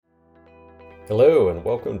Hello and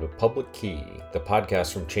welcome to Public Key, the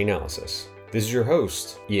podcast from Chainalysis. This is your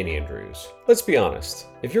host, Ian Andrews. Let's be honest,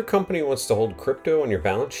 if your company wants to hold crypto on your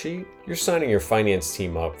balance sheet, you're signing your finance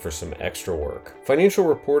team up for some extra work. Financial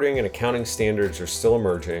reporting and accounting standards are still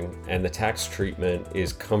emerging, and the tax treatment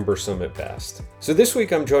is cumbersome at best. So this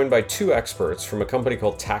week I'm joined by two experts from a company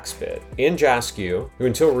called TaxBit. Ann Jaskew, who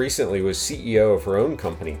until recently was CEO of her own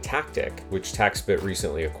company, Tactic, which TaxBit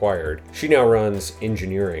recently acquired. She now runs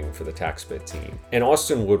engineering for the TaxBit team. And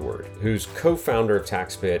Austin Woodward, who's co-founder of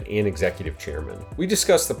TaxBit and executive chairman. We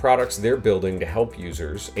discuss the products they're building to help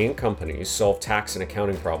users and companies solve tax and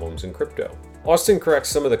accounting problems in crypto. Austin corrects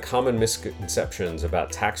some of the common misconceptions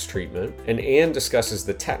about tax treatment, and Ann discusses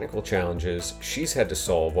the technical challenges she's had to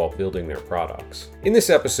solve while building their products. In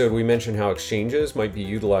this episode, we mention how exchanges might be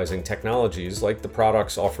utilizing technologies like the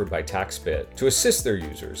products offered by TaxBit to assist their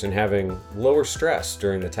users in having lower stress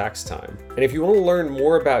during the tax time. And if you want to learn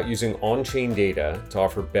more about using on-chain data to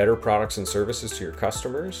offer better products and services to your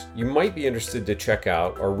customers, you might be interested to check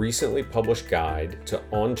out our recently published guide to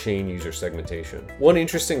on-chain user segmentation. One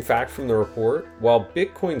interesting fact from the report: while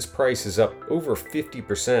Bitcoin's price is up over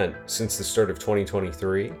 50% since the start of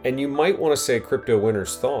 2023, and you might want to say crypto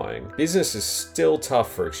winter's thawing, business is still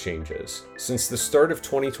tough for exchanges. Since the start of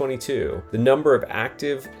 2022, the number of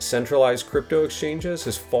active centralized crypto exchanges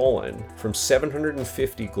has fallen from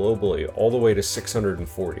 750 globally all the way to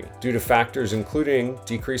 640, due to factors including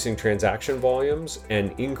decreasing transaction volumes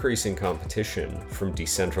and increasing competition from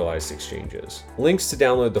decentralized exchanges. Links to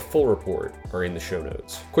download the full report are in the show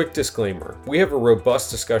notes. Quick disclaimer: we have a robust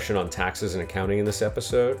discussion on taxes and accounting in this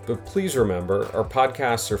episode, but please remember, our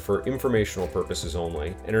podcasts are for informational purposes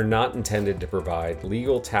only and are not intended to provide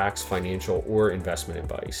legal, tax, financial, or investment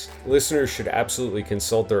advice. Listeners should absolutely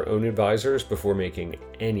consult their own advisors before making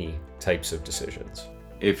any types of decisions.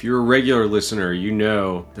 If you're a regular listener, you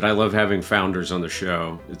know that I love having founders on the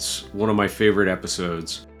show. It's one of my favorite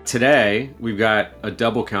episodes. Today, we've got a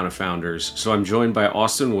double count of founders. So I'm joined by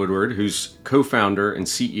Austin Woodward, who's co-founder and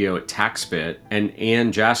CEO at TaxBit, and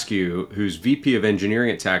Ann Jaskew, who's VP of Engineering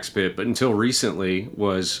at TaxBit, but until recently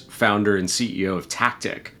was founder and CEO of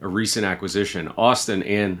Tactic, a recent acquisition. Austin,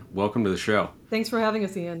 Ann, welcome to the show. Thanks for having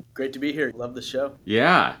us, Ian. Great to be here. Love the show.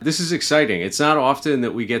 Yeah, this is exciting. It's not often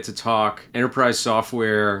that we get to talk enterprise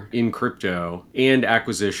software in crypto and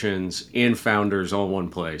acquisitions and founders all in one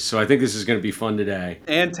place. So I think this is going to be fun today.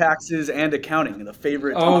 And taxes and accounting, the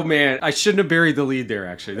favorite Oh topic. man, I shouldn't have buried the lead there,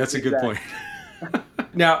 actually. That's a good point.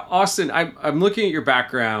 Now, Austin, I'm looking at your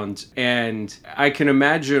background, and I can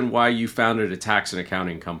imagine why you founded a tax and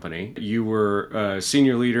accounting company. You were a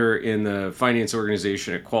senior leader in the finance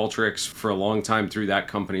organization at Qualtrics for a long time through that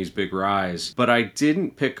company's big rise, but I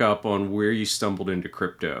didn't pick up on where you stumbled into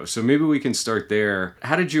crypto. So maybe we can start there.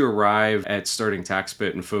 How did you arrive at starting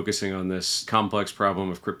TaxBit and focusing on this complex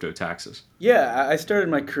problem of crypto taxes? Yeah, I started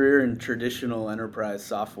my career in traditional enterprise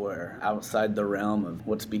software outside the realm of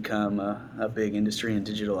what's become a big industry in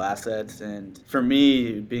digital assets. And for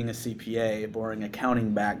me, being a CPA, boring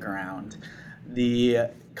accounting background, the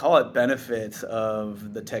call it benefits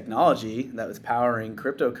of the technology that was powering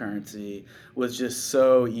cryptocurrency was just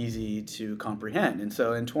so easy to comprehend. And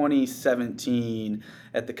so in 2017,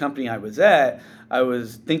 at the company I was at, I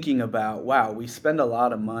was thinking about, wow, we spend a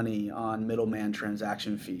lot of money on middleman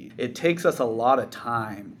transaction fees. It takes us a lot of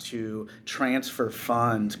time to transfer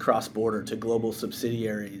funds cross-border to global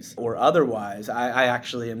subsidiaries or otherwise. I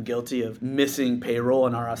actually am guilty of missing payroll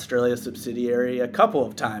in our Australia subsidiary a couple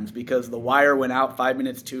of times because the wire went out 5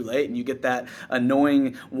 minutes too late and you get that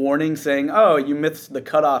annoying warning saying, oh, you missed the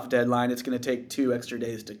cutoff deadline. It's going to take 2 extra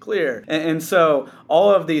days to clear. And so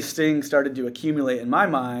all of these things started to accumulate in my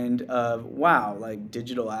mind of, wow, like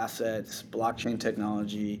digital assets, blockchain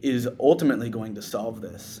technology is ultimately going to solve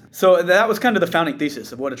this. So that was kind of the founding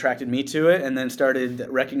thesis of what attracted me to it, and then started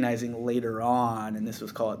recognizing later on, and this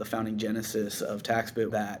was called the founding genesis of TaxBit,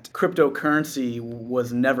 that cryptocurrency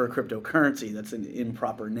was never cryptocurrency. That's an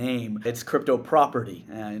improper name. It's crypto property,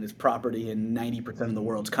 and it's property in 90% of the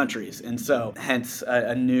world's countries. And so hence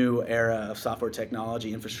a new era of software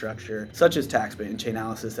technology infrastructure such as TaxBit and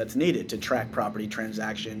Chainalysis that's needed to track property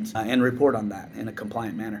transactions and report on that in a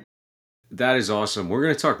compliant manner. That is awesome. We're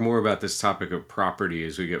going to talk more about this topic of property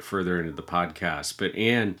as we get further into the podcast. But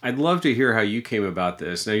Ann, I'd love to hear how you came about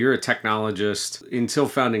this. Now, you're a technologist. Until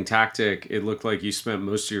founding Tactic, it looked like you spent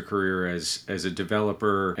most of your career as a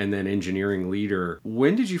developer and then engineering leader.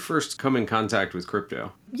 When did you first come in contact with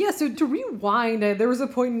crypto? Yeah, so to rewind, there was a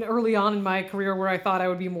point early on in my career where I thought I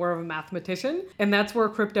would be more of a mathematician, and that's where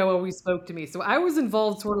crypto always spoke to me. So I was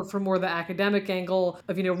involved sort of from more the academic angle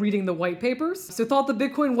of, reading the white papers. So thought the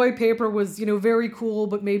Bitcoin white paper was was, very cool,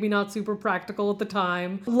 but maybe not super practical at the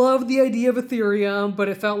time. Loved the idea of Ethereum, but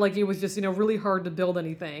it felt like it was just, really hard to build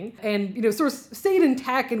anything. And, sort of stayed in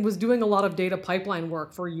tech and was doing a lot of data pipeline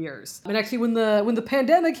work for years. And actually when the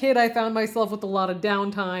pandemic hit, I found myself with a lot of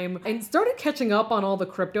downtime and started catching up on all the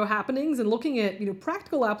crypto happenings and looking at,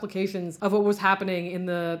 practical applications of what was happening in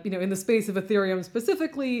the, in the space of Ethereum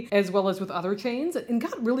specifically, as well as with other chains, and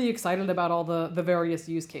got really excited about all the various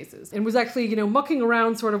use cases. And was actually, mucking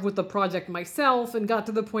around sort of with the project myself and got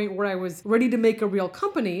to the point where I was ready to make a real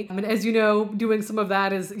company. I mean, as you know, doing some of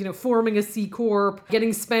that is, forming a C Corp,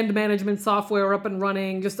 getting spend management software up and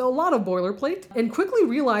running, just a lot of boilerplate, and quickly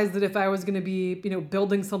realized that if I was going to be,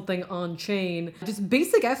 building something on chain, just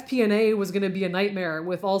basic FP&A was going to be a nightmare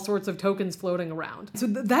with all sorts of tokens floating around. So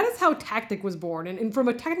that is how Tactic was born. And from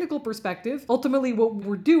a technical perspective, ultimately what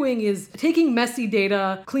we're doing is taking messy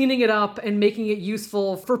data, cleaning it up, and making it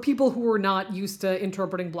useful for people who are not used to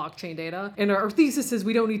interpreting blockchain data. And our thesis is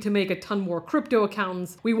we don't need to make a ton more crypto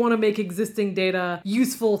accountants. We want to make existing data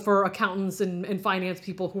useful for accountants and finance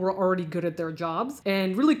people who are already good at their jobs,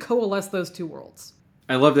 and really coalesce those two worlds.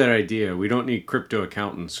 I love that idea. We don't need crypto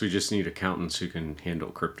accountants. We just need accountants who can handle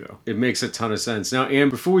crypto. It makes a ton of sense. Now, Anne,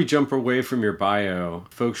 before we jump away from your bio,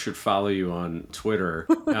 folks should follow you on Twitter.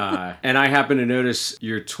 And I happen to notice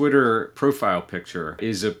your Twitter profile picture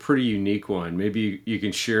is a pretty unique one. Maybe you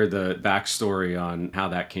can share the backstory on how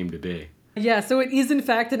that came to be. Yeah, so it is in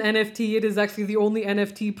fact an NFT. It is actually the only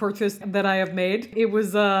NFT purchase that I have made. It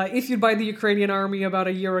was issued by the Ukrainian army about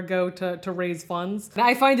a year ago to raise funds. And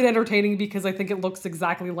I find it entertaining because I think it looks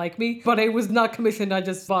exactly like me, but it was not commissioned, I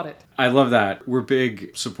just bought it. I love that. We're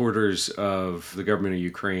big supporters of the government of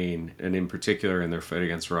Ukraine, and in particular in their fight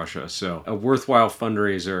against Russia. So a worthwhile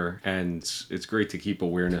fundraiser, and it's great to keep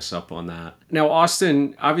awareness up on that. Now,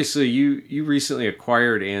 Austin, obviously you recently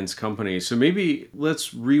acquired Anne's company, so maybe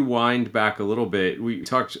let's rewind back a little bit. We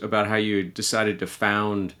talked about how you decided to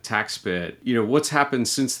found TaxBit. What's happened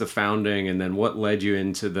since the founding, and then what led you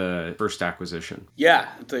into the first acquisition? Yeah,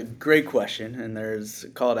 it's a great question, and there's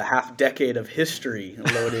called a half decade of history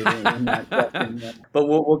loaded in that question. But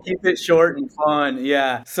we'll keep it short and fun.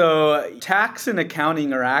 Yeah. So tax and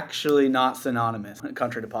accounting are actually not synonymous,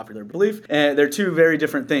 contrary to popular belief. And they're two very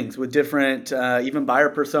different things with different even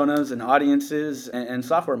buyer personas and audiences and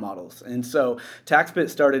software models. And so TaxBit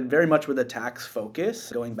started very much with a tax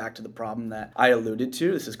focus, going back to the problem that I alluded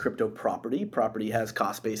to. This is crypto property. Property has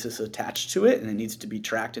cost basis attached to it, and it needs to be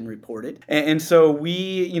tracked and reported. And so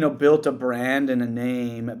we, built a brand and a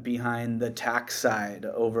name behind the tax side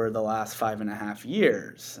over the last 5.5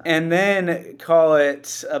 years. And then call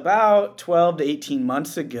it about 12 to 18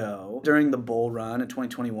 months ago, during the bull run in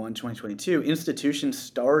 2021, 2022, institutions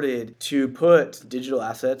started to put digital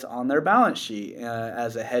assets on their balance sheet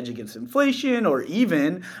as a hedge against inflation, or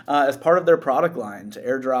even as part of their product lines,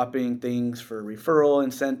 airdropping things for referral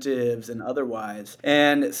incentives and otherwise.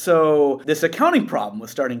 And so this accounting problem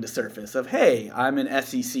was starting to surface of, hey, I'm an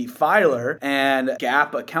SEC filer, and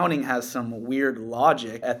GAAP accounting has some weird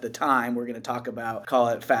logic at the time. We're going to talk about, call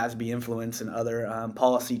it FASB influence and other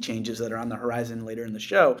policy changes that are on the horizon later in the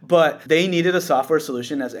show. But they needed a software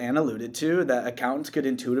solution, as Anne alluded to, that accountants could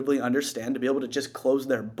intuitively understand to be able to just close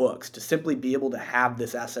their books, to simply be able to have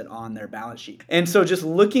this asset on their balance sheet. And so just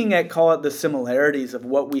looking at, call it the similarities of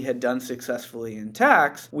what we had done successfully in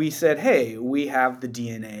tax, we said, hey, we have the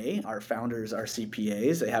DNA. Our founders are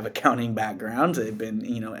CPAs. They have accounting backgrounds. They've been,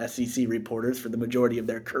 SEC reporters for the majority of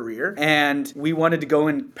their career. And we wanted to go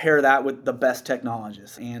and pair that with the best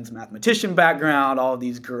technologists. Anne's mathematician background, all of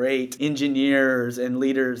these great engineers and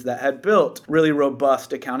leaders that had built really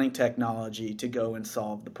robust accounting technology to go and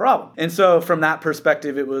solve the problem. And so from that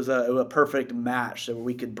perspective, it was a perfect match so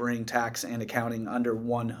we could bring tax and accounting under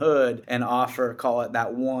one hood and offer, call it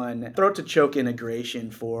that one throat to choke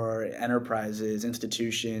integration for enterprises,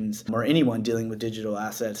 institutions, or anyone dealing with digital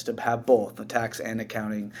assets to have both the tax and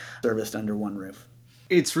accounting serviced under one roof.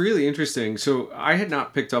 It's really interesting. So I had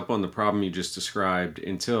not picked up on the problem you just described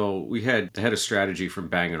until we had the head of strategy from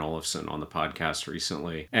Bang & Olufsen on the podcast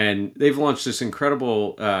recently. And they've launched this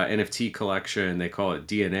incredible NFT collection. They call it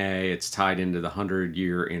DNA. It's tied into the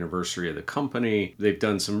 100-year anniversary of the company. They've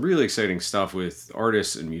done some really exciting stuff with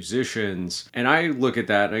artists and musicians. And I look at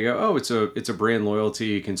that and I go, oh, it's a brand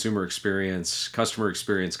loyalty, consumer experience, customer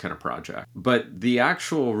experience kind of project. But the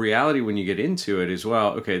actual reality when you get into it is, well,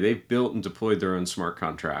 okay, they've built and deployed their own smart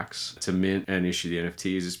contracts to mint and issue the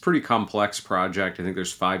NFTs. It's a pretty complex project. I think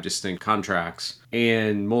there's 5 distinct contracts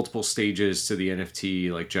and multiple stages to the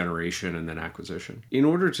NFT like generation and then acquisition. In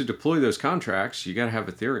order to deploy those contracts, you got to have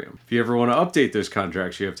Ethereum. If you ever want to update those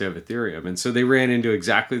contracts, you have to have Ethereum. And so they ran into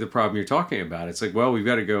exactly the problem you're talking about. It's like, well, we've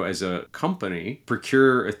got to go as a company,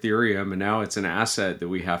 procure Ethereum, and now it's an asset that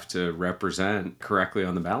we have to represent correctly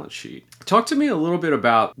on the balance sheet. Talk to me a little bit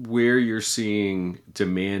about where you're seeing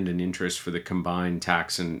demand and interest for the combined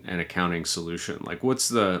tax and accounting solution. Like, what's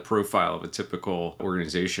the profile of a typical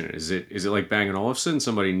organization? Is it like Bang & Olufsen,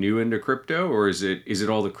 somebody new into crypto, or is it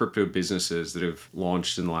all the crypto businesses that have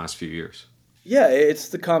launched in the last few years? Yeah, it's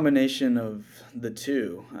the combination of the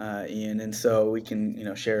two, Ian. And so we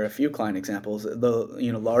can, share a few client examples. The,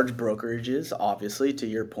 large brokerages, obviously, to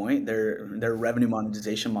your point, their revenue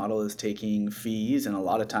monetization model is taking fees, and a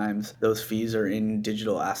lot of times those fees are in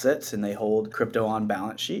digital assets and they hold crypto on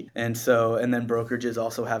balance sheet. And then brokerages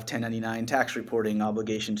also have 1099 tax reporting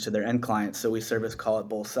obligations to their end clients. So we call it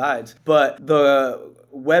both sides. But the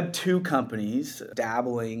Web 2 companies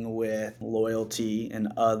dabbling with loyalty and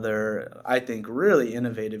other, I think, really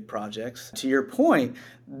innovative projects. To your point,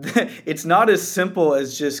 it's not as simple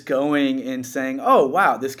as just going and saying, oh,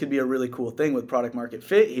 wow, this could be a really cool thing with product market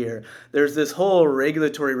fit here. There's this whole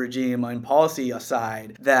regulatory regime and policy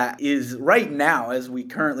aside that is right now, as we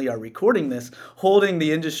currently are recording this, holding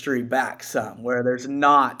the industry back some, where there's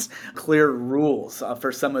not clear rules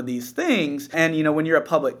for some of these things. And, when you're a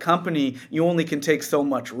public company, you only can take so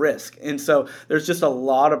much risk. And so there's just a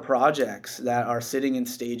lot of projects that are sitting in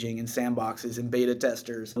staging and sandboxes and beta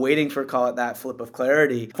testers waiting for, call it that, flip of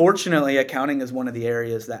clarity. Fortunately, accounting is one of the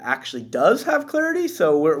areas that actually does have clarity.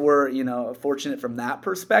 So we're fortunate from that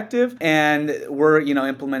perspective. And we're,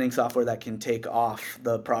 implementing software that can take off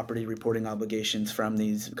the property reporting obligations from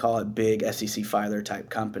these, call it big SEC filer type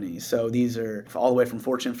companies. So these are all the way from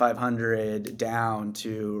Fortune 500 down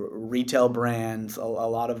to retail brands, a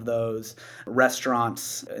lot of those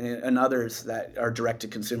restaurants and others that are direct to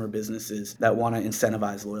consumer businesses that want to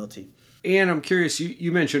incentivize loyalty. And I'm curious,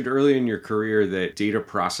 you mentioned early in your career that data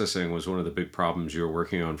processing was one of the big problems you were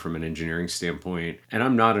working on from an engineering standpoint. And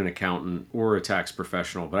I'm not an accountant or a tax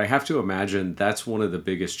professional, but I have to imagine that's one of the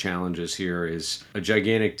biggest challenges here is a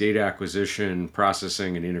gigantic data acquisition,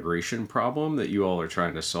 processing, and integration problem that you all are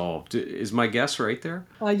trying to solve. Is my guess right there?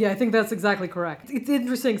 Yeah, I think that's exactly correct. It's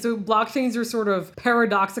interesting. So blockchains are sort of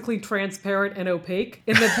paradoxically transparent and opaque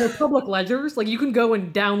in that they're public ledgers. Like you can go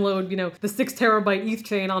and download, the 6 terabyte ETH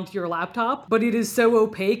chain onto your laptop, but it is so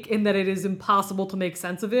opaque in that it is impossible to make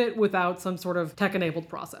sense of it without some sort of tech-enabled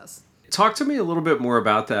process. Talk to me a little bit more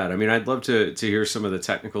about that. I mean, I'd love to hear some of the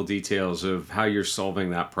technical details of how you're solving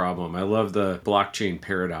that problem. I love the blockchain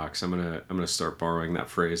paradox. I'm gonna start borrowing that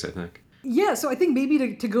phrase, I think. Yeah, so I think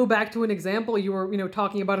maybe to go back to an example, you were,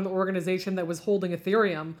 talking about an organization that was holding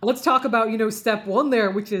Ethereum. Let's talk about, step 1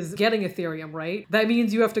 there, which is getting Ethereum, right? That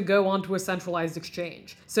means you have to go onto a centralized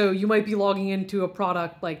exchange. So you might be logging into a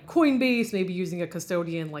product like Coinbase, maybe using a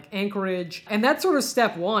custodian like Anchorage. And that's sort of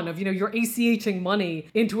step 1 of, you're ACHing money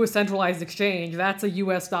into a centralized exchange. That's a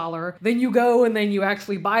US dollar. Then you go and then you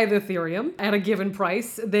actually buy the Ethereum at a given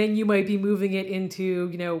price. Then you might be moving it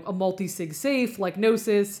into, a multi-sig safe like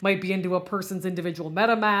Gnosis, might be into a person's individual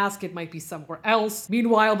MetaMask. It might be somewhere else.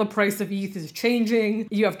 Meanwhile, the price of ETH is changing.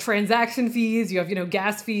 You have transaction fees. You have,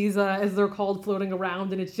 gas fees, as they're called, floating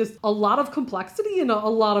around. And it's just a lot of complexity and a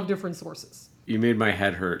lot of different sources. You made my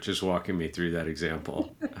head hurt just walking me through that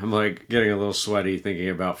example. I'm like getting a little sweaty thinking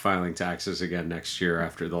about filing taxes again next year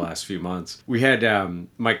after the last few months. We had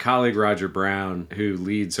my colleague Roger Brown, who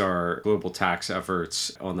leads our global tax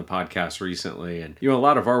efforts, on the podcast recently. And, a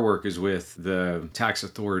lot of our work is with the tax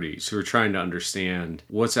authorities who are trying to understand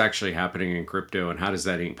what's actually happening in crypto and how does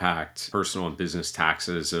that impact personal and business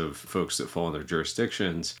taxes of folks that fall in their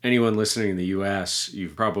jurisdictions. Anyone listening in the US,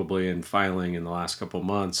 you've probably in filing in the last couple of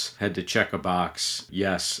months had to check a box.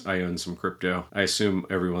 Yes, I own some crypto. I assume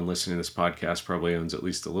everyone listening to this podcast probably owns at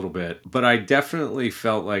least a little bit. But I definitely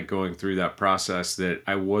felt like going through that process that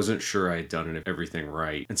I wasn't sure I'd done everything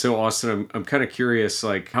right. And so, Austin, I'm kind of curious,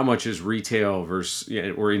 like how much is retail versus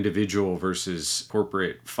or individual versus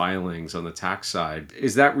corporate filings on the tax side?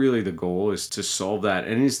 Is that really the goal, is to solve that?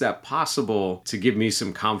 And is that possible to give me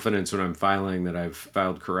some confidence when I'm filing that I've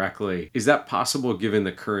filed correctly? Is that possible given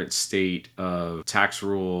the current state of tax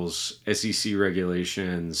rules, SEC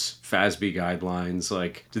regulations, FASB guidelines?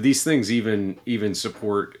 Like, do these things even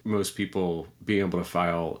support most people being able to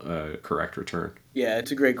file a correct return? Yeah,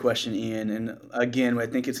 it's a great question, Ian. And again, I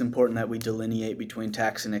think it's important that we delineate between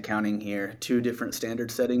tax and accounting here. Two different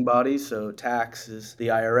standard setting bodies. So tax is the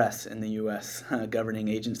IRS in the US governing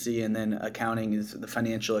agency, and then accounting is the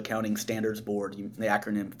Financial Accounting Standards Board, the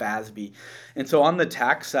acronym FASB. And so on the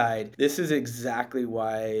tax side, this is exactly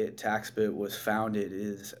why TaxBit was founded.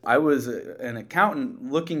 Is I was an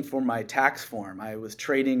accountant looking for my tax form. I was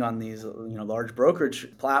trading on these large brokerage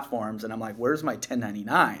platforms, and I'm like, where's my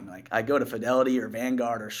 1099? Like, I go to Fidelity or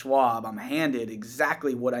Vanguard or Schwab, I'm handed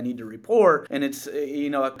exactly what I need to report, and it's a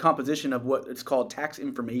composition of what it's called tax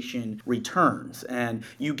information returns. And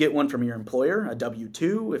you get one from your employer, a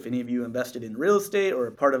W-2. If any of you invested in real estate or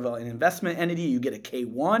part of an investment entity, you get a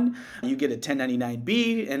K-1, you get a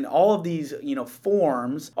 1099-B, and all of these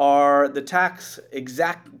forms are the tax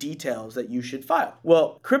exact details that you should file.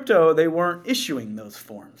 Well, crypto, they weren't issuing those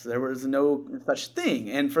forms. There was no such thing.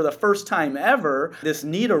 And for the first time ever, this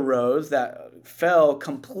need arose that fell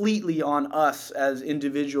completely on us as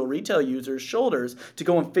individual retail users' shoulders to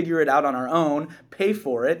go and figure it out on our own, pay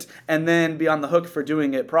for it, and then be on the hook for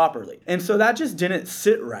doing it properly. And so that just didn't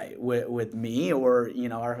sit right with me or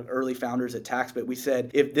our early founders at TaxBit. We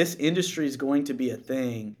said, if this industry is going to be a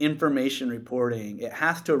thing, information reporting, it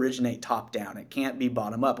has to originate top down. It can't be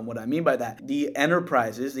bottom up. And what I mean by that, the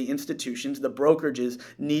enterprises, the institutions, the brokerages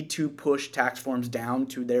need to push tax forms down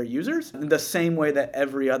to their users in the same way that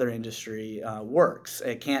every other industry works.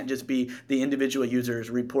 It can't just be the individual users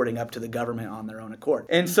reporting up to the government on their own accord.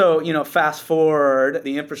 And so, fast forward,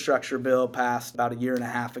 the infrastructure bill passed about a year and a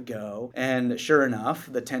half ago, and sure enough,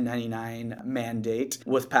 the 1099 mandate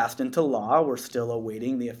was passed into law. We're still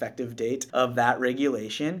awaiting the effective date of that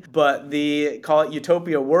regulation. But the, call it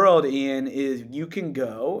utopia world, Ian, is you can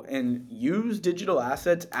go and use digital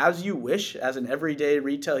assets as you wish as an everyday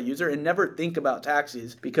retail user and never think about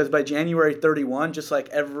taxes, because by January 31, just like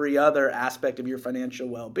every other aspect of your financial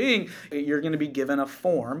well-being, you're going to be given a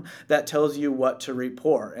form that tells you what to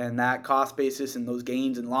report, and that cost basis and those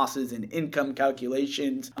gains and losses and income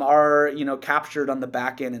calculations are captured on the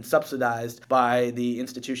back end and subsidized by the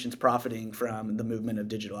institutions profiting from the movement of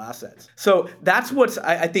digital assets. So that's what's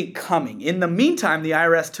I think coming. In the meantime, the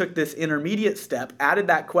IRS took this intermediate step, added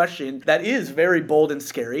that question that is very bold and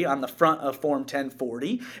scary on the front of Form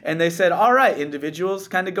 1040, and they said, all right, individuals,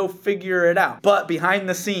 kind of go figure it out. But behind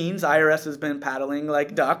the scenes, IRS has been paddling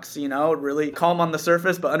like ducks, really calm on the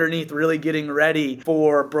surface, but underneath really getting ready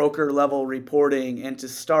for broker level reporting and to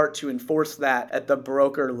start to enforce that at the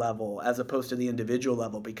broker level as opposed to the individual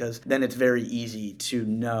level, because then it's very easy to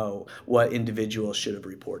know what individuals should have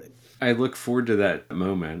reported. I look forward to that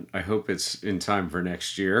moment. I hope it's in time for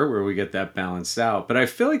next year where we get that balanced out. But I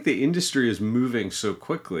feel like the industry is moving so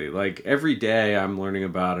quickly. Like every day I'm learning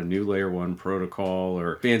about a new layer 1 protocol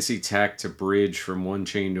or fancy tech to bridge from one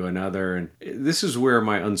chain to another. And this is where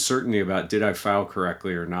my uncertainty about did I file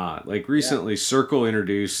correctly or not. Like recently, Circle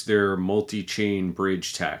introduced their multi-chain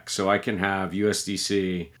bridge tech. So I can have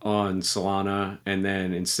USDC on Solana, and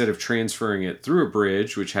then instead of transferring it through a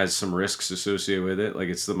bridge, which has some risks associated with it, like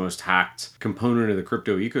it's the most hacked component of the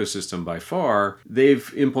crypto ecosystem by far,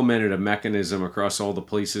 they've implemented a mechanism across all the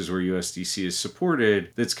places where USDC is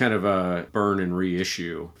supported that's kind of a burn and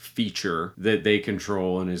reissue feature that they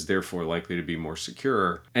control and is therefore likely to be more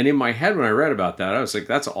secure. And in my head, when I read about that, I was like,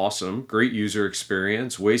 that's awesome. Great user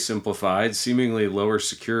experience, way simplified, seemingly lower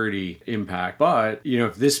security impact. But,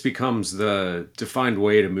 if this becomes the defined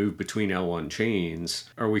way to move between L1 chains,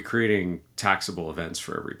 are we creating taxable events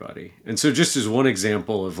for everybody? And so just as one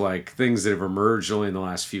example of like things that have emerged only in the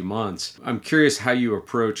last few months, I'm curious how you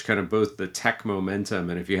approach kind of both the tech momentum,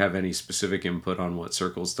 and if you have any specific input on what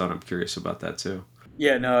Circle's done, I'm curious about that too.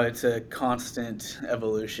 Yeah, no, it's a constant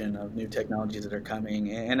evolution of new technologies that are coming.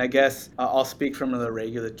 And I guess I'll speak from the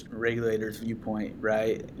regulator's viewpoint,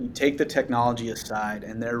 right? You take the technology aside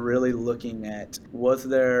and they're really looking at, was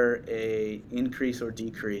there a increase or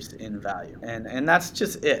decrease in value? And that's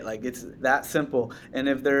just it. Like, it's that simple. And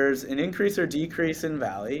if there's an increase or decrease in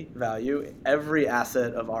value, every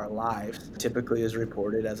asset of our lives typically is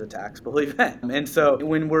reported as a taxable event. And so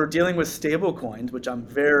when we're dealing with stable coins, which I'm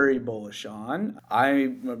very bullish on, I'm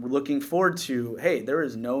looking forward to, hey, there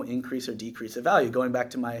is no increase or decrease of value. Going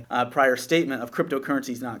back to my prior statement of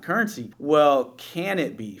cryptocurrency is not currency. Well, can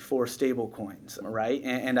it be for stable coins, right?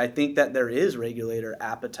 And I think that there is regulator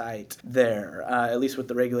appetite there, at least with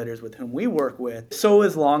the regulators with whom we work with. So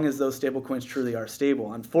as long as those stable coins truly are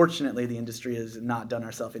stable. Unfortunately, the industry has not done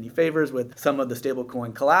ourselves any favors with some of the stable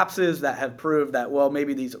coin collapses that have proved that, well,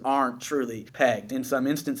 maybe these aren't truly pegged in some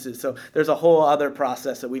instances. So there's a whole other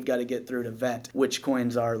process that we've got to get through to vet which which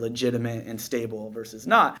coins are legitimate and stable versus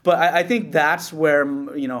not. But I think that's where,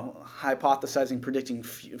 hypothesizing, predicting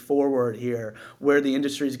forward here, where the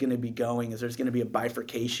industry is going to be going is there's going to be a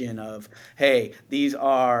bifurcation of, hey, these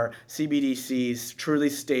are CBDCs, truly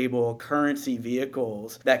stable currency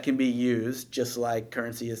vehicles that can be used just like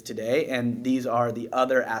currency is today. And these are the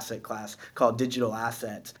other asset class called digital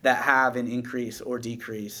assets that have an increase or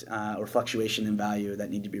decrease or fluctuation in value that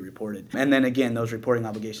need to be reported. And then again, those reporting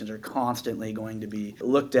obligations are constantly going to be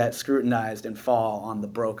looked at, scrutinized, and fall on the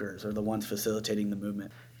brokers or the ones facilitating the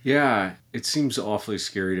movement. Yeah, it seems awfully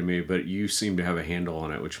scary to me, but you seem to have a handle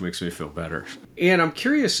on it, which makes me feel better. And I'm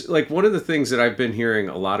curious, like one of the things that I've been hearing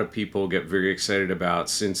a lot of people get very excited about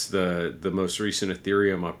since the most recent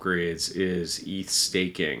Ethereum upgrades is ETH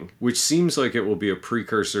staking, which seems like it will be a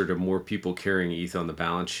precursor to more people carrying ETH on the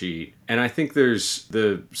balance sheet. And I think there's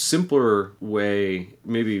the simpler way,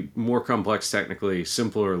 maybe more complex technically,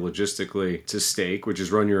 simpler logistically to stake, which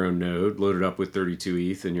is run your own node, load it up with 32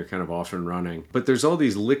 ETH, and you're kind of off and running. But there's all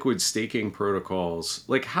these liquid staking protocols.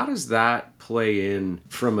 Like, how does that play in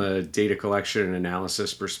from a data collection and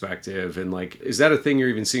analysis perspective? And like, is that a thing you're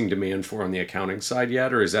even seeing demand for on the accounting side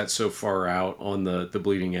yet? Or is that so far out on the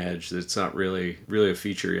bleeding edge that it's not really a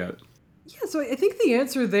feature yet? Yeah, so I think the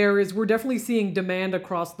answer there is we're definitely seeing demand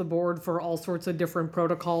across the board for all sorts of different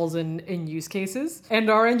protocols and use cases. And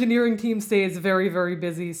our engineering team stays very, very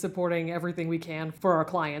busy supporting everything we can for our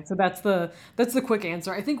clients. So that's the quick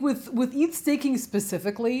answer. I think with ETH staking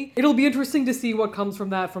specifically, it'll be interesting to see what comes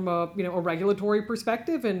from that from a regulatory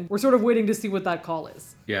perspective, and we're sort of waiting to see what that call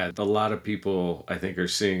is. Yeah, a lot of people I think are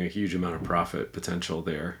seeing a huge amount of profit potential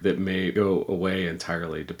there that may go away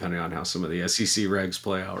entirely depending on how some of the SEC regs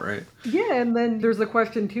play out, right? Yeah, and then there's the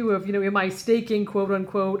question too of, am I staking quote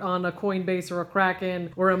unquote on a Coinbase or a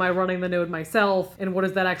Kraken, or am I running the node myself? And what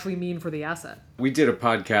does that actually mean for the asset? We did a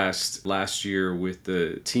podcast last year with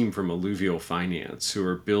the team from Alluvial Finance who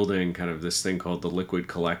are building kind of this thing called the Liquid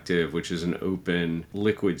Collective, which is an open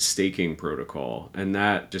liquid staking protocol. And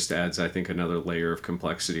that just adds, I think, another layer of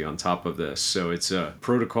complexity on top of this. So it's a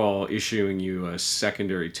protocol issuing you a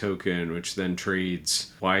secondary token, which then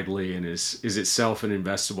trades widely and is itself an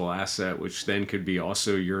investable asset, which then could be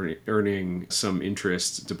also you're earning some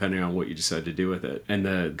interest depending on what you decide to do with it. And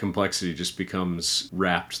the complexity just becomes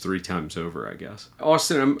wrapped 3 times over, I guess.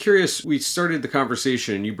 Austin, I'm curious, we started the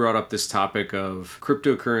conversation, you brought up this topic of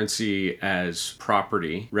cryptocurrency as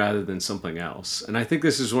property rather than something else. And I think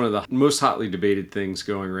this is one of the most hotly debated things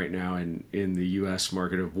going right now in the US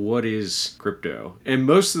market of what is crypto. And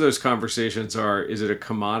most of those conversations are, is it a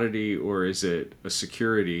commodity or is it a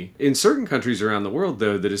security? In certain countries around the world,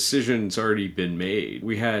 though, the decision's already been made.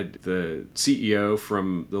 We had the CEO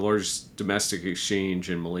from the largest domestic exchange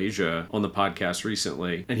in Malaysia on the podcast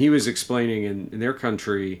recently, and he was explaining in their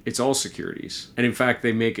country, it's all securities. And in fact,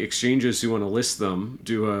 they make exchanges who want to list them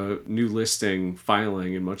do a new listing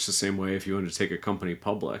filing in much the same way if you want to take a company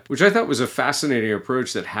public, which I thought was a fascinating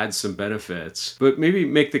approach that had some benefits, but maybe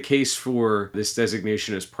make the case for this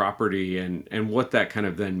designation as property and what that kind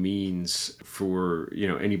of then means for,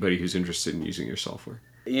 anybody who's interested in using your software.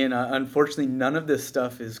 Unfortunately, none of this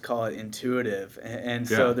stuff is, call it, intuitive. And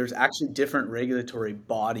so there's actually different regulatory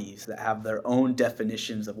bodies that have their own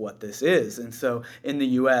definitions of what this is. And so in the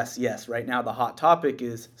US, yes, right now the hot topic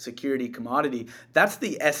is security commodity. That's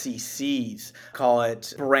the SEC's, call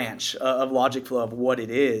it, branch of logic flow of what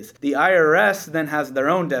it is. The IRS then has their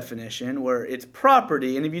own definition where it's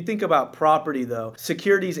property. And if you think about property, though,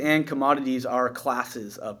 securities and commodities are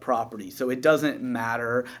classes of property. So it doesn't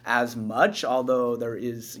matter as much, although there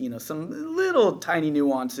is some little tiny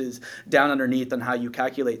nuances down underneath on how you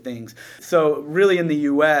calculate things. So really in the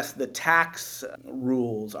US, the tax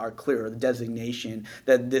rules are clear, the designation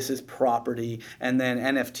that this is property, and then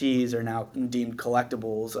NFTs are now deemed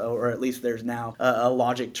collectibles, or at least there's now a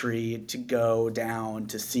logic tree to go down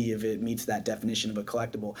to see if it meets that definition of a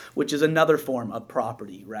collectible, which is another form of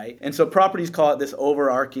property, right? And so properties call it this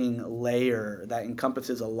overarching layer that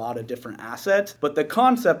encompasses a lot of different assets, but the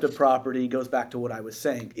concept of property goes back to what I was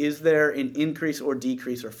saying. Is there an increase or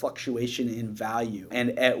decrease or fluctuation in value?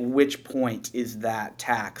 And at which point is that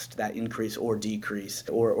taxed, that increase or decrease,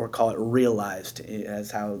 or call it realized, as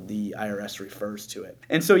how the IRS refers to it?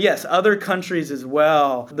 And so yes, other countries as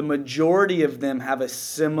well, the majority of them have a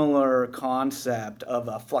similar concept of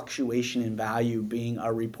a fluctuation in value being a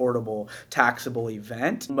reportable taxable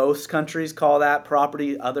event. Most countries call that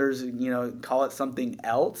property, others call it something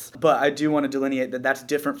else. But I do want to delineate that that's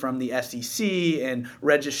different from the SEC and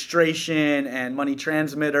registration and money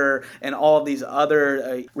transmitter and all of these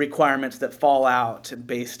other requirements that fall out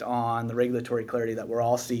based on the regulatory clarity that we're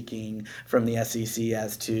all seeking from the SEC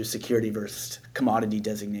as to security versus commodity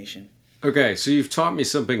designation. Okay, so you've taught me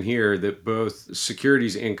something here that both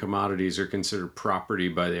securities and commodities are considered property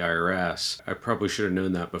by the IRS. I probably should have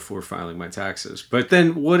known that before filing my taxes. But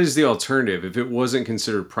then what is the alternative? If it wasn't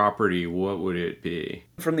considered property, what would it be?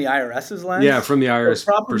 From the IRS's lens? Yeah, from the IRS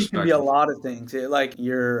property perspective. Can be a lot of things. Like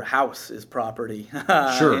your house is property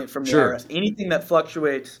Sure, from the sure. IRS. Anything that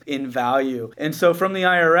fluctuates in value. And so from the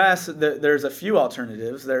IRS, there's a few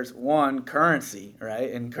alternatives. There's one, currency,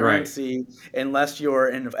 right? And currency, unless you're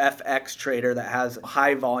an FX trader that has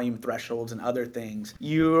high volume thresholds and other things,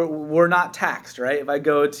 we're not taxed, right? If I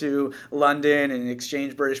go to London and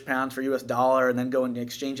exchange British pounds for US dollar and then go and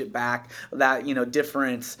exchange it back, that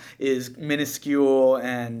difference is minuscule,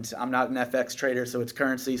 and I'm not an FX trader, so it's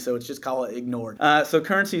currency, so it's just call it ignored. So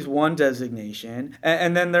currency is one designation,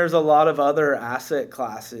 and then there's a lot of other asset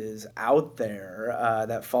classes out there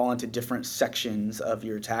that fall into different sections of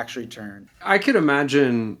your tax return. I could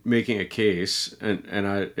imagine making a case, and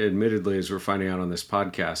I admittedly, as we're finding out on this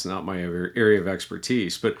podcast, not my area of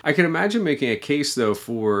expertise, but I could imagine making a case, though,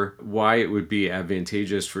 for why it would be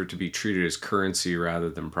advantageous for it to be treated as currency rather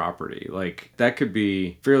than property. Like, that could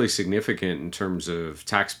be fairly significant in terms of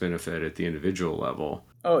tax benefit at the individual level.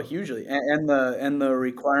 Oh, hugely. And the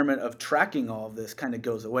requirement of tracking all of this kind of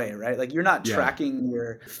goes away, right? Like you're not tracking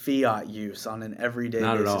your fiat use on an everyday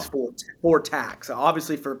basis for tax.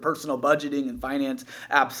 Obviously for personal budgeting and finance,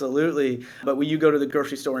 absolutely. But when you go to the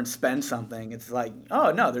grocery store and spend something, it's like,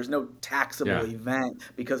 oh no, there's no taxable event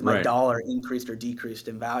because my dollar increased or decreased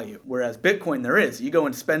in value. Whereas Bitcoin, there is. You go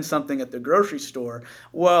and spend something at the grocery store,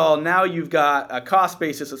 well, now you've got a cost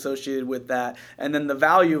basis associated with that, and then the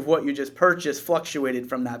value of what you just purchased fluctuated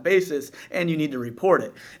from that basis, and you need to report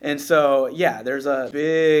it. And so, there's a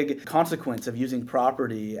big consequence of using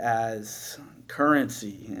property as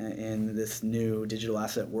currency in this new digital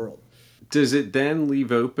asset world. Does it then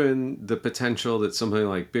leave open the potential that something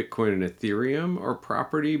like Bitcoin and Ethereum are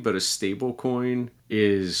property, but a stable coin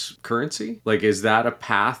is currency? Like, is that a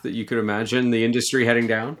path that you could imagine the industry heading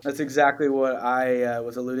down? That's exactly what I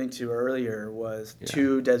was alluding to earlier, was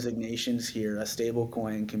two designations here. A stable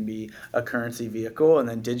coin can be a currency vehicle, and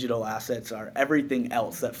then digital assets are everything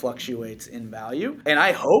else that fluctuates in value. And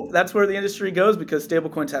I hope that's where the industry goes, because stable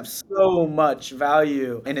coins have so much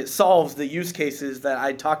value, and it solves the use cases that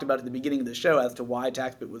I talked about at the beginning of the show as to why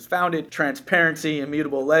TaxBit was founded: transparency,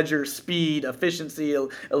 immutable ledger, speed, efficiency,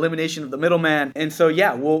 elimination of the middleman. And so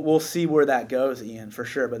we'll see where that goes, Ian, for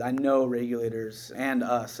sure. But I know regulators and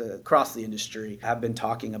us across the industry have been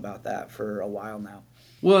talking about that for a while now.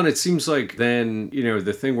 Well, and it seems like then,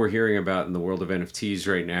 the thing we're hearing about in the world of NFTs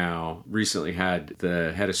right now, recently had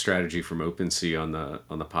the head of strategy from OpenSea on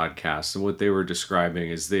the podcast. And what they were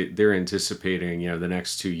describing is they're anticipating, the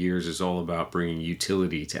next 2 years is all about bringing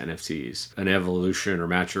utility to NFTs, an evolution or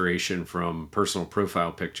maturation from personal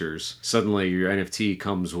profile pictures. Suddenly your NFT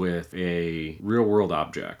comes with a real world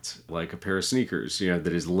object, like a pair of sneakers, that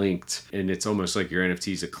is linked. And it's almost like your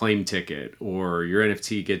NFT is a claim ticket, or your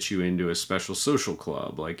NFT gets you into a special social club.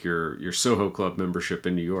 Like your Soho Club membership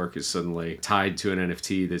in New York is suddenly tied to an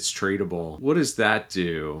NFT that's tradable. What does that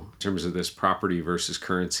do in terms of this property versus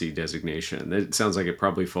currency designation? It sounds like it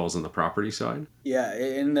probably falls on the property side. Yeah,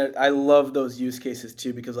 and I love those use cases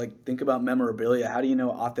too, because think about memorabilia. How do you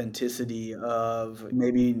know authenticity of,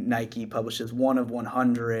 maybe Nike publishes 1 of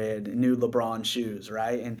 100 new LeBron shoes,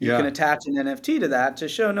 right? And you can attach an NFT to that to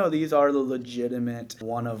show, no, these are the legitimate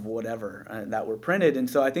 1 of whatever that were printed. And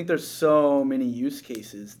so I think there's so many use cases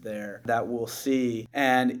there that we'll see.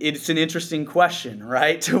 And it's an interesting question,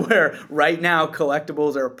 right? To where right now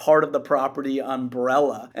collectibles are part of the property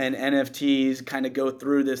umbrella, and NFTs kind of go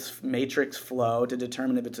through this matrix flow to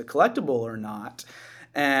determine if it's a collectible or not.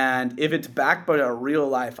 And if it's backed by a real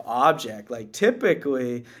life object, like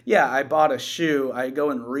typically, I bought a shoe, I go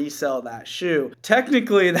and resell that shoe.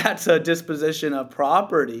 Technically, that's a disposition of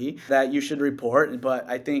property that you should report. But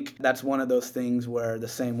I think that's one of those things where, the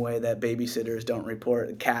same way that babysitters don't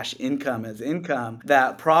report cash income as income,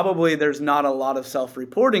 that probably there's not a lot of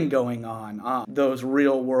self-reporting going on those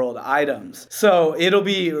real world items. So it'll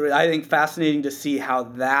be, I think, fascinating to see how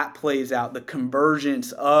that plays out, the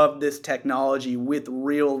convergence of this technology with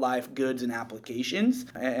real life goods and applications,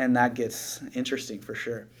 and that gets interesting for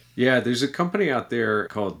sure. Yeah, there's a company out there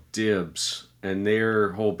called Dibs, and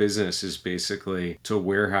their whole business is basically to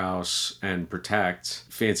warehouse and protect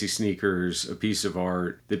fancy sneakers, a piece of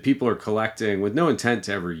art that people are collecting with no intent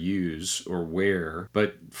to ever use or wear,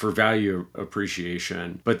 but for value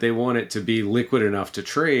appreciation. But they want it to be liquid enough to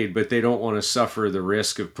trade, but they don't want to suffer the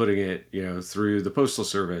risk of putting it, through the postal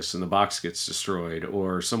service and the box gets destroyed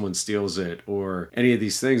or someone steals it or any of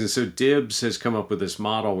these things. And so Dibs has come up with this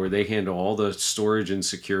model where they handle all the storage and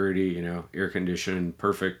security, air conditioned,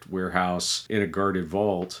 perfect warehouse in a guarded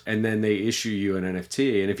vault. And then they issue you an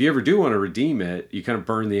NFT. And if you ever do want to redeem it, you kind of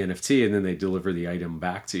burn the NFT and then they deliver the item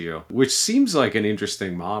back to you, which seems like an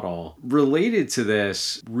interesting model. Related to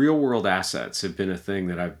this, real world assets have been a thing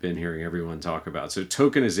that I've been hearing everyone talk about. So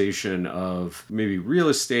tokenization of maybe real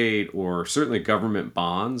estate or certainly government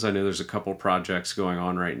bonds. I know there's a couple projects going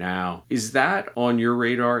on right now. Is that on your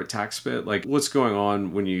radar at TaxBit? Like, what's going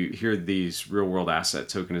on when you hear these real world asset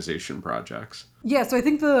tokenization projects? Yeah, so I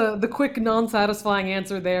think the quick, non-satisfying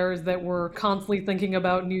answer there is that we're constantly thinking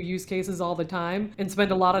about new use cases all the time and spend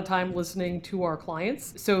a lot of time listening to our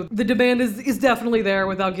clients. So the demand is definitely there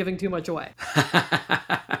without giving too much away.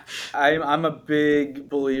 I'm a big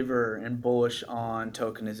believer and bullish on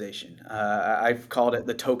tokenization. I've called it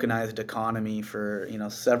the tokenized economy for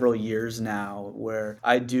several years now, where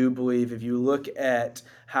I do believe if you look at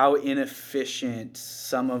how inefficient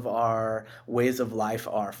some of our ways of life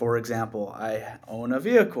are. For example, I own a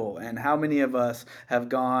vehicle, and how many of us have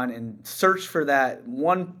gone and searched for that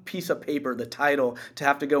one piece of paper, the title, to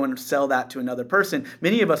have to go and sell that to another person.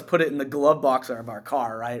 Many of us put it in the glove box of our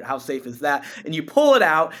car, right? How safe is that? And you pull it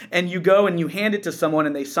out and you go and you hand it to someone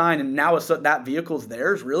and they sign, and now that vehicle's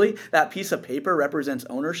theirs. Really? That piece of paper represents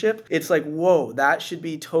ownership? It's like, whoa, that should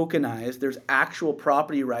be tokenized. There's actual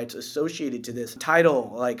property rights associated to this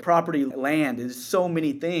title, like property, land. There's so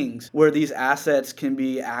many things where these assets can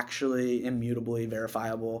be actually immutably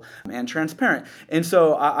verifiable and transparent. And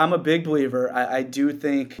so I'm a big believer. I do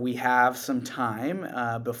think we have some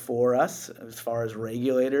time before us as far as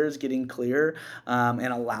regulators getting clear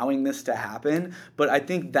and allowing this to happen. But I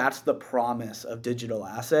think that's the promise of digital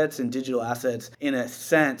assets. And digital assets, in a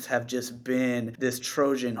sense, have just been this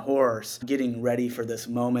Trojan horse getting ready for this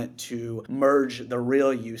moment to merge the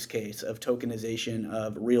real use case of tokenization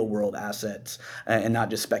of real world assets and not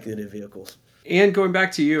just speculative vehicles. And going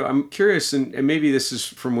back to you, I'm curious, and maybe this is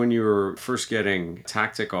from when you were first getting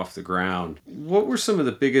Tactic off the ground. What were some of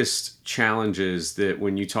the biggest challenges that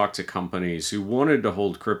when you talked to companies who wanted to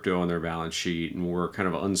hold crypto on their balance sheet and were kind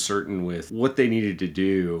of uncertain with what they needed to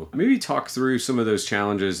do? Maybe talk through some of those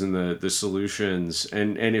challenges and the solutions.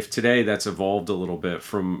 And if today that's evolved a little bit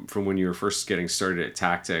from when you were first getting started at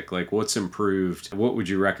Tactic, like what's improved? What would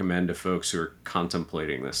you recommend to folks who are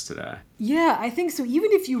contemplating this today? Yeah, I think so.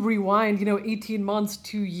 Even if you rewind, 18 months,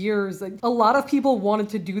 2 years, like, a lot of people wanted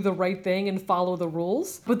to do the right thing and follow the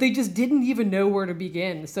rules, but they just didn't even know where to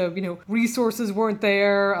begin. So, resources weren't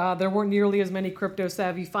there. There weren't nearly as many crypto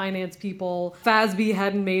savvy finance people. FASB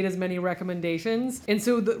hadn't made as many recommendations. And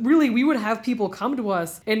so really, we would have people come to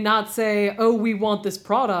us and not say, oh, we want this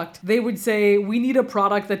product. They would say, we need a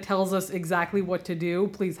product that tells us exactly what to do.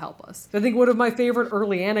 Please help us. I think one of my favorite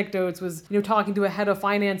early anecdotes was, talking to a head of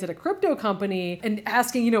finance at a crypto company and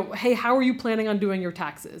asking, hey, how are you planning on doing your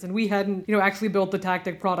taxes? And we hadn't, actually built the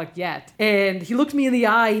Tactic product yet. And he looked me in the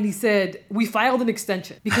eye and he said, we filed an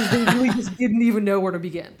extension because they really just didn't even know where to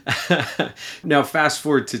begin. Now, fast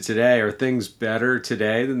forward to today, are things better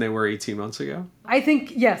today than they were 18 months ago? I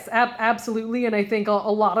think, yes, absolutely. And I think a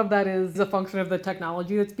lot of that is a function of the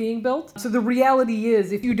technology that's being built. So the reality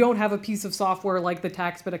is, if you don't have a piece of software like the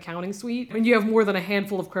TaxBit accounting suite, and you have more than a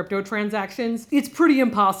handful of crypto transactions, it's pretty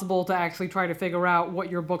impossible to actually try to figure out what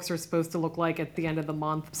your books are supposed to look like at the end of the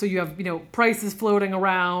month. So you have, prices floating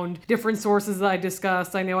around, different sources that I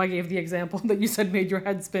discussed. I know I gave the example that you said made your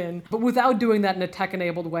head spin, but without doing that in a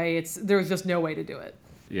tech-enabled way, there's just no way to do it.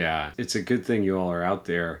 Yeah, it's a good thing you all are out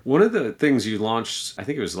there. One of the things you launched, I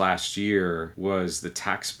think it was last year, was the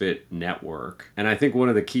TaxBit network. And I think one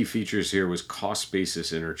of the key features here was cost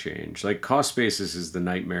basis interchange. Like, cost basis is the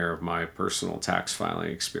nightmare of my personal tax filing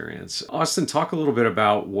experience. Austin, talk a little bit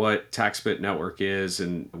about what TaxBit network is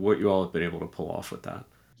and what you all have been able to pull off with that.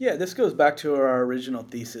 Yeah, this goes back to our original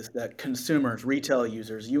thesis that consumers, retail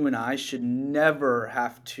users, you and I should never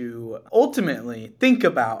have to ultimately think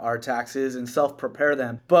about our taxes and self-prepare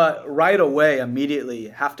them, but right away, immediately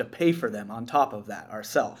have to pay for them on top of that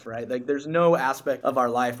ourselves, right? Like, there's no aspect of our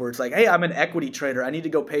life where it's like, hey, I'm an equity trader. I need to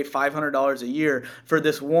go pay $500 a year for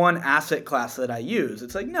this one asset class that I use.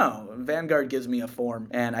 It's like, no, Vanguard gives me a form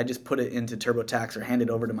and I just put it into TurboTax or hand it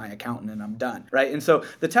over to my accountant and I'm done, right? And so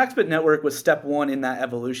the TaxBit network was step one in that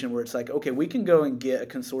evolution solution where it's like, okay, we can go and get a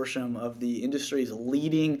consortium of the industry's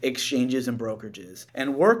leading exchanges and brokerages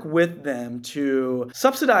and work with them to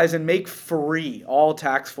subsidize and make free all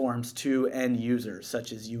tax forms to end users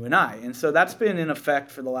such as you and I. And so that's been in effect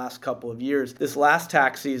for the last couple of years. This last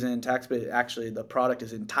tax season, TaxBit, actually the product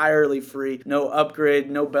is entirely free, no upgrade,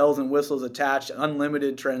 no bells and whistles attached,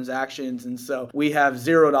 unlimited transactions. And so we have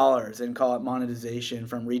 $0 and call it monetization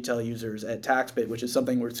from retail users at TaxBit, which is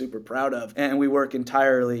something we're super proud of. And we work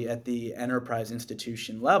entirely at the enterprise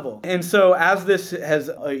institution level. And so as this has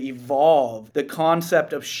evolved, the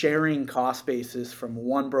concept of sharing cost basis from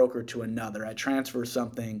one broker to another, I transfer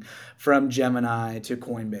something from Gemini to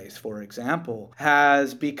Coinbase, for example,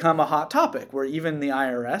 has become a hot topic where even the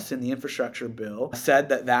IRS in the infrastructure bill said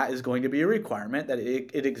that that is going to be a requirement, that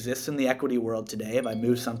it exists in the equity world today. If I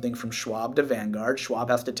move something from Schwab to Vanguard, Schwab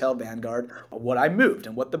has to tell Vanguard what I moved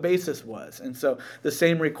and what the basis was. And so the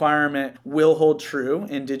same requirement will hold true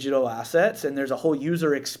in digital assets, and there's a whole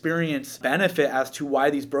user experience benefit as to why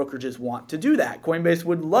these brokerages want to do that. Coinbase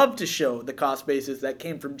would love to show the cost basis that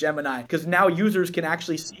came from Gemini, because now users can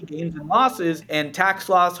actually see gains and losses and tax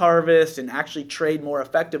loss harvest and actually trade more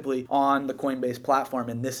effectively on the Coinbase platform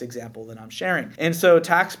in this example that I'm sharing. And so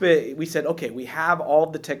TaxBit, we said, okay, we have all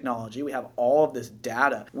of the technology, we have all of this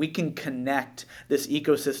data, we can connect this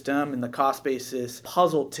ecosystem and the cost basis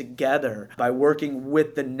puzzle together by working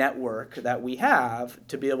with the network that we have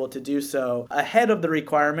to be able to do so ahead of the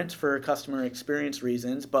requirements for customer experience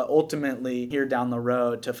reasons, but ultimately here down the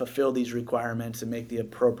road to fulfill these requirements and make the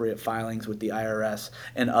appropriate filings with the IRS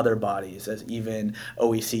and other bodies, as even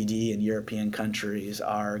OECD and European countries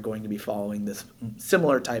are going to be following this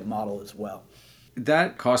similar type model as well.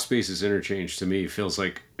 That cost basis interchange to me feels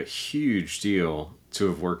like a huge deal to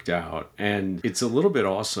have worked out. And it's a little bit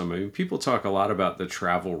awesome. I mean, people talk a lot about the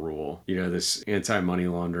travel rule, this anti-money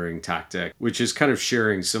laundering tactic, which is kind of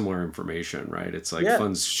sharing similar information, right? It's like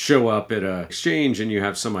funds show up at an exchange and you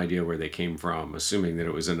have some idea where they came from, assuming that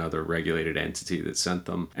it was another regulated entity that sent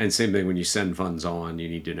them. And same thing when you send funds on, you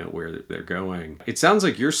need to know where they're going. It sounds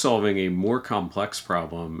like you're solving a more complex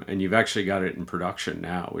problem and you've actually got it in production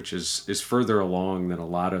now, which is further along than a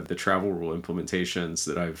lot of the travel rule implementations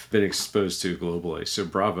that I've been exposed to globally. So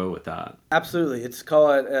bravo with that. Absolutely. It's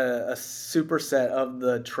called a superset of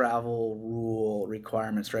the travel rule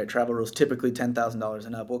requirements, right? Travel rules typically $10,000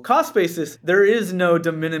 and up. Well, cost basis, there is no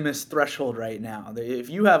de minimis threshold right now.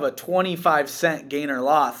 If you have a 25-cent gain or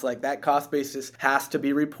loss, like that cost basis has to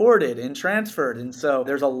be reported and transferred. And so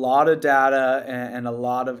there's a lot of data and a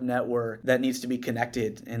lot of network that needs to be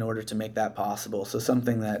connected in order to make that possible. So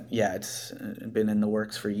something that, it's been in the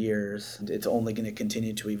works for years. It's only going to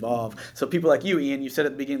continue to evolve. So people like you, Ian, you said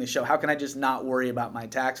at the beginning of the show, how can I just not worry about my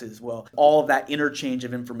taxes? Well, all of that interchange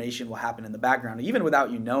of information will happen in the background, even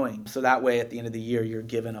without you knowing. So that way, at the end of the year, you're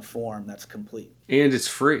given a form that's complete. And it's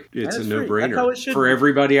free. It's a no-brainer. That's how it should for be.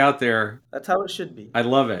 Everybody out there. That's how it should be. I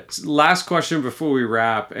love it. Last question before we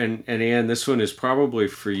wrap, and Ann, this one is probably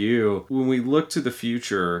for you. When we look to the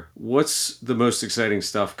future, what's the most exciting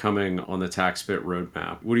stuff coming on the TaxBit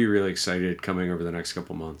roadmap? What are you really excited coming over the next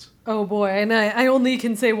couple months? Oh boy, and I only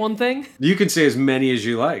can say one thing. You can say as many as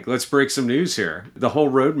you like. Let's break some news here. The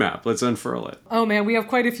whole roadmap, let's unfurl it. Oh man, we have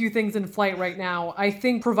quite a few things in flight right now. I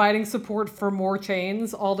think providing support for more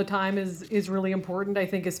chains all the time is really important. I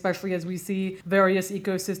think especially as we see various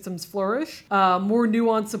ecosystems flourish. More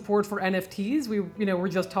nuanced support for NFTs. We're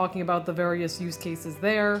just talking about the various use cases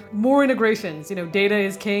there. More integrations. Data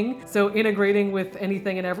is king, so integrating with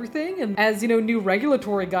anything and everything. And as new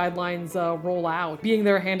regulatory guidelines roll out, being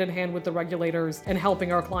there hand in hand with the regulators and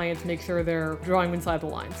helping our clients make sure they're drawing inside the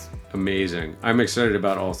lines. Amazing. I'm excited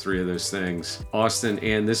about all three of those things. Austin,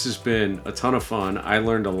 Ann, this has been a ton of fun. I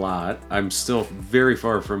learned a lot. I'm still very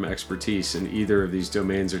far from expertise in either of these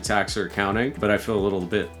domains or tax or accounting, but I feel a little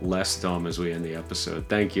bit less dumb as we end the episode.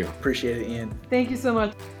 Thank you. Appreciate it, Ian. Thank you so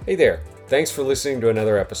much. Hey there. Thanks for listening to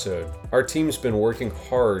another episode. Our team's been working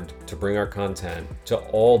hard to bring our content to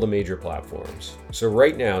all the major platforms. So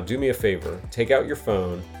right now, do me a favor, take out your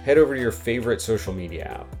phone, head over to your favorite social media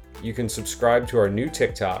app. You can subscribe to our new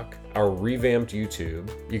TikTok, our revamped YouTube.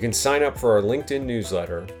 You can sign up for our LinkedIn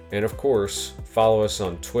newsletter, and of course, follow us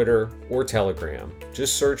on Twitter or Telegram.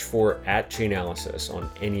 Just search for @Chainalysis on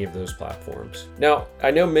any of those platforms. Now,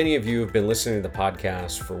 I know many of you have been listening to the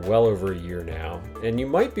podcast for well over a year now, and you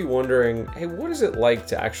might be wondering, hey, what is it like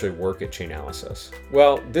to actually work at Chainalysis?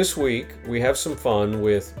 Well, this week, we have some fun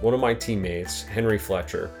with one of my teammates, Henry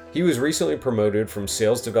Fletcher. He was recently promoted from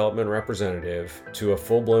sales development representative to a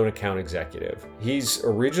full-blown account executive. He's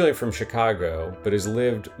originally from Chicago, but has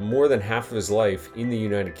lived more than half of his life in the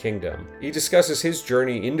United Kingdom. He discusses his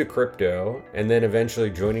journey into crypto and then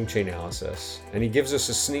eventually joining Chainalysis, and he gives us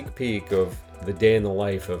a sneak peek of the day in the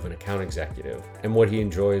life of an account executive and what he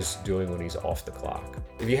enjoys doing when he's off the clock.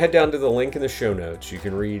 If you head down to the link in the show notes, you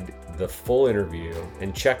can read the full interview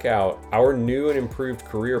and check out our new and improved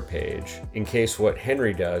career page in case what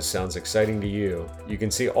Henry does sounds exciting to you. You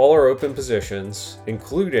can see all our open positions,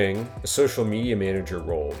 including a social media manager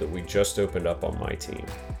role that we just opened up on my team.